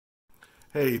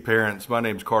Hey parents, my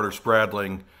name's Carter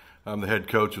Spradling. I'm the head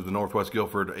coach of the Northwest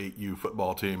Guilford 8U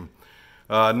football team.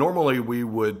 Normally we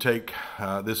would take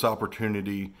this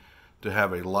opportunity to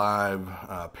have a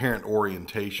live parent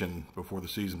orientation before the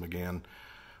season began.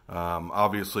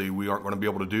 Obviously we aren't going to be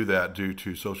able to do that due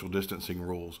to social distancing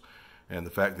rules and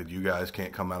the fact that you guys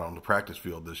can't come out on the practice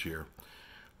field this year.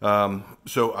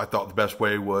 So I thought the best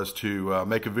way was to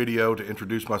make a video to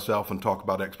introduce myself and talk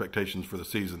about expectations for the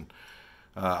season.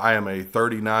 I am a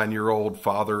 39-year-old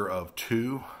father of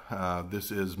two.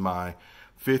 This is my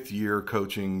 5th year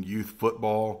coaching youth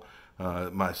football,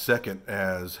 my second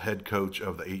as head coach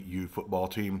of the 8U football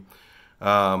team.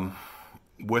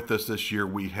 With us this year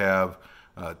we have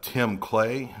Tim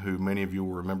Clay, who many of you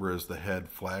will remember as the head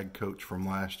flag coach from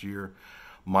last year,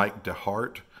 Mike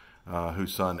DeHart,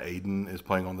 whose son Aiden is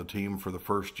playing on the team for the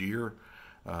first year,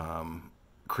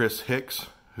 Chris Hicks,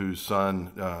 whose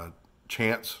son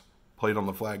Chance played on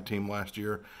the flag team last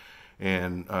year,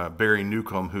 and Barry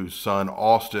Newcomb, whose son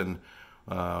Austin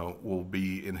will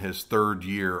be in his 3rd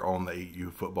year on the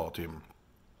 8U football team.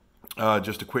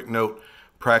 Just a quick note,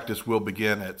 practice will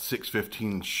begin at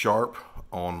 6:15 sharp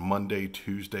on Monday,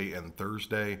 Tuesday, and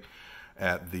Thursday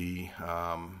at the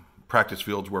practice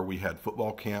fields where we had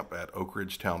football camp at Oak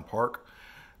Ridge Town Park.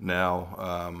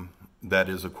 Now, that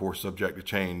is, of course, subject to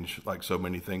change like so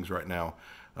many things right now.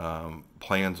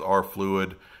 Plans are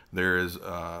fluid. There is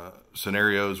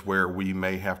scenarios where we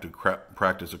may have to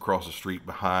practice across the street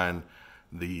behind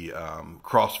the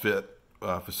CrossFit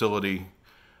facility.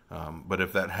 But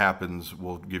if that happens,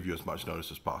 we'll give you as much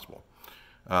notice as possible.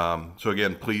 So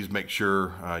again, please make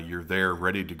sure you're there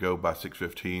ready to go by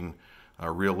 6:15.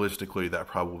 Realistically, that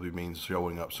probably means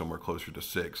showing up somewhere closer to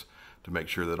 6 to make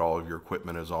sure that all of your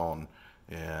equipment is on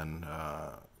and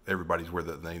everybody's where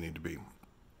that they need to be.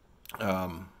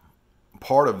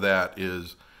 Part of that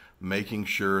is making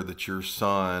sure that your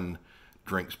son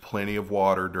drinks plenty of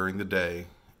water during the day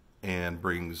and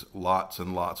brings lots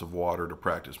and lots of water to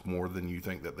practice, more than you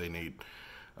think that they need.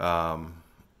 I'll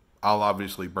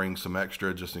obviously bring some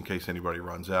extra just in case anybody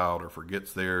runs out or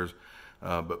forgets theirs,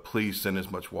 but please send as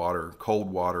much water,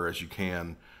 cold water, as you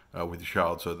can with your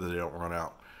child so that they don't run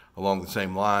out. Along the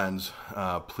same lines,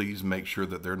 please make sure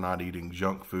that they're not eating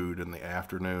junk food in the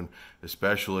afternoon,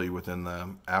 especially within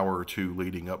the hour or two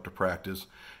leading up to practice,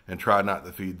 and try not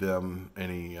to feed them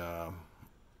any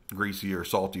greasy or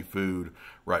salty food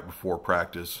right before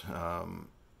practice.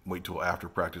 Wait till after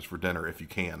practice for dinner if you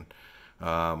can.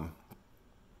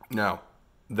 Now,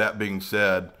 that being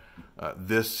said,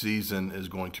 this season is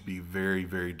going to be very,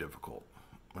 very difficult.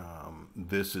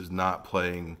 This is not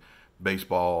playing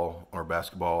baseball or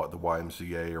basketball at the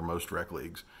YMCA or most rec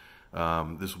leagues.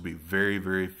 This will be very,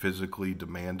 very physically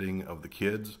demanding of the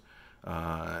kids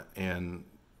and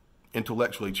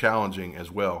intellectually challenging as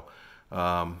well.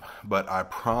 But I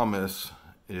promise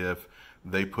if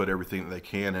they put everything that they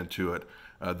can into it,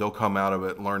 they'll come out of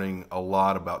it learning a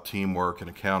lot about teamwork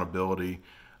and accountability,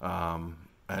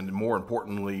 and more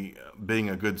importantly,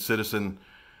 being a good citizen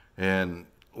and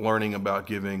learning about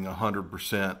giving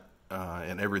 100%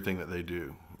 in everything that they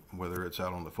do, whether it's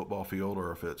out on the football field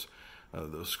or if it's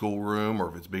the schoolroom or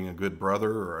if it's being a good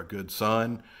brother or a good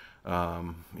son.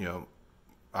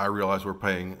 I realize we're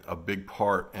playing a big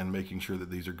part in making sure that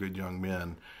these are good young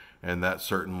men, and that's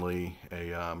certainly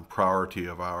a priority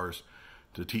of ours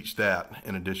to teach that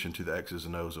in addition to the X's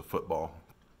and O's of football.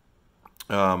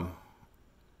 The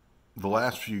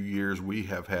last few years we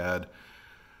have had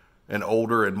an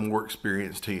older and more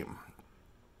experienced team.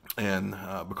 And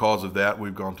because of that,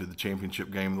 we've gone to the championship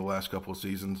game the last couple of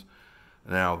seasons.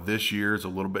 Now, this year is a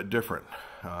little bit different.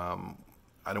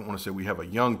 I don't want to say we have a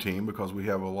young team because we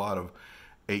have a lot of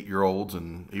 8-year-olds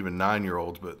and even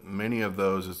 9-year-olds, but many of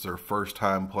those, it's their first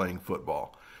time playing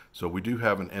football. So we do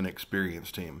have an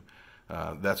inexperienced team.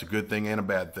 That's a good thing and a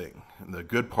bad thing. And the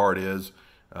good part is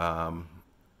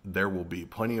there will be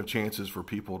plenty of chances for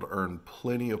people to earn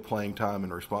plenty of playing time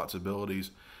and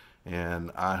responsibilities. And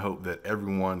I hope that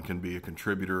everyone can be a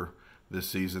contributor this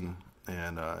season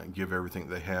and give everything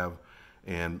they have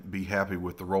and be happy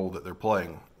with the role that they're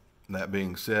playing. That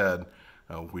being said,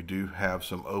 we do have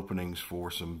some openings for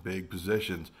some big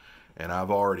positions. And I've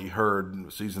already heard,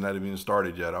 the season hasn't even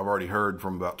started yet, I've already heard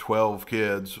from about 12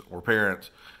 kids or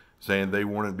parents saying they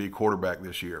wanted to be quarterback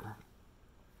this year.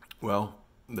 Well,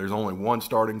 there's only one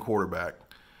starting quarterback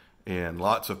and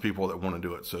lots of people that want to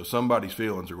do it. So somebody's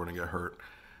feelings are going to get hurt.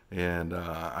 And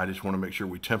I just want to make sure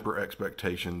we temper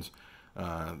expectations,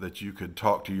 that you could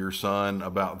talk to your son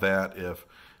about that if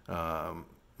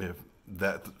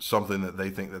that's something that they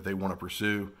think that they want to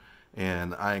pursue,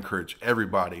 And I encourage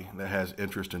everybody that has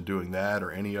interest in doing that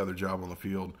or any other job on the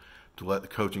field to let the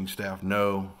coaching staff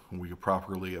know, we can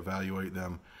properly evaluate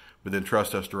them, but then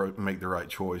trust us to make the right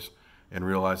choice and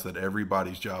realize that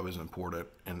everybody's job is important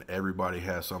and everybody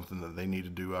has something that they need to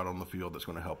do out on the field that's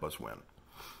going to help us win.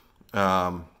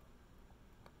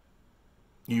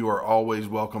 You are always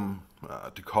welcome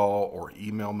to call or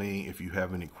email me if you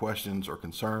have any questions or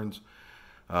concerns.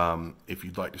 If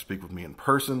you'd like to speak with me in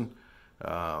person,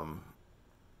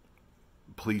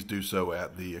 please do so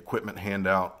at the equipment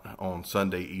handout on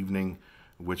Sunday evening,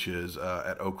 which is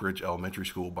at Oak Ridge Elementary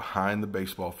School. Behind the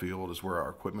baseball field is where our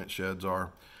equipment sheds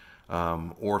are.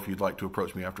 Or if you'd like to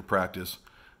approach me after practice,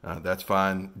 that's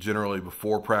fine. Generally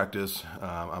before practice,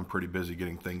 I'm pretty busy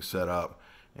getting things set up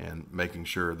and making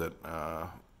sure that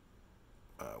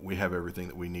we have everything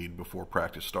that we need before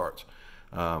practice starts.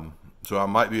 So I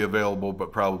might be available,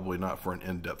 but probably not for an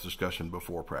in-depth discussion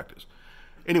before practice.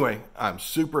 Anyway, I'm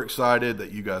super excited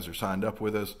that you guys are signed up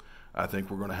with us. I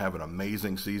think we're going to have an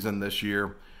amazing season this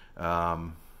year.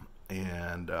 You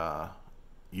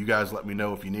guys let me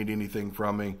know if you need anything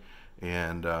from me.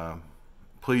 And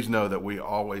please know that we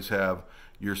always have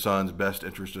your son's best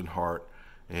interest in heart.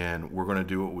 And we're going to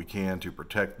do what we can to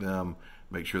protect them,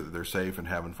 make sure that they're safe and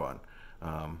having fun.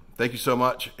 Thank you so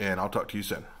much, and I'll talk to you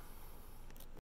soon.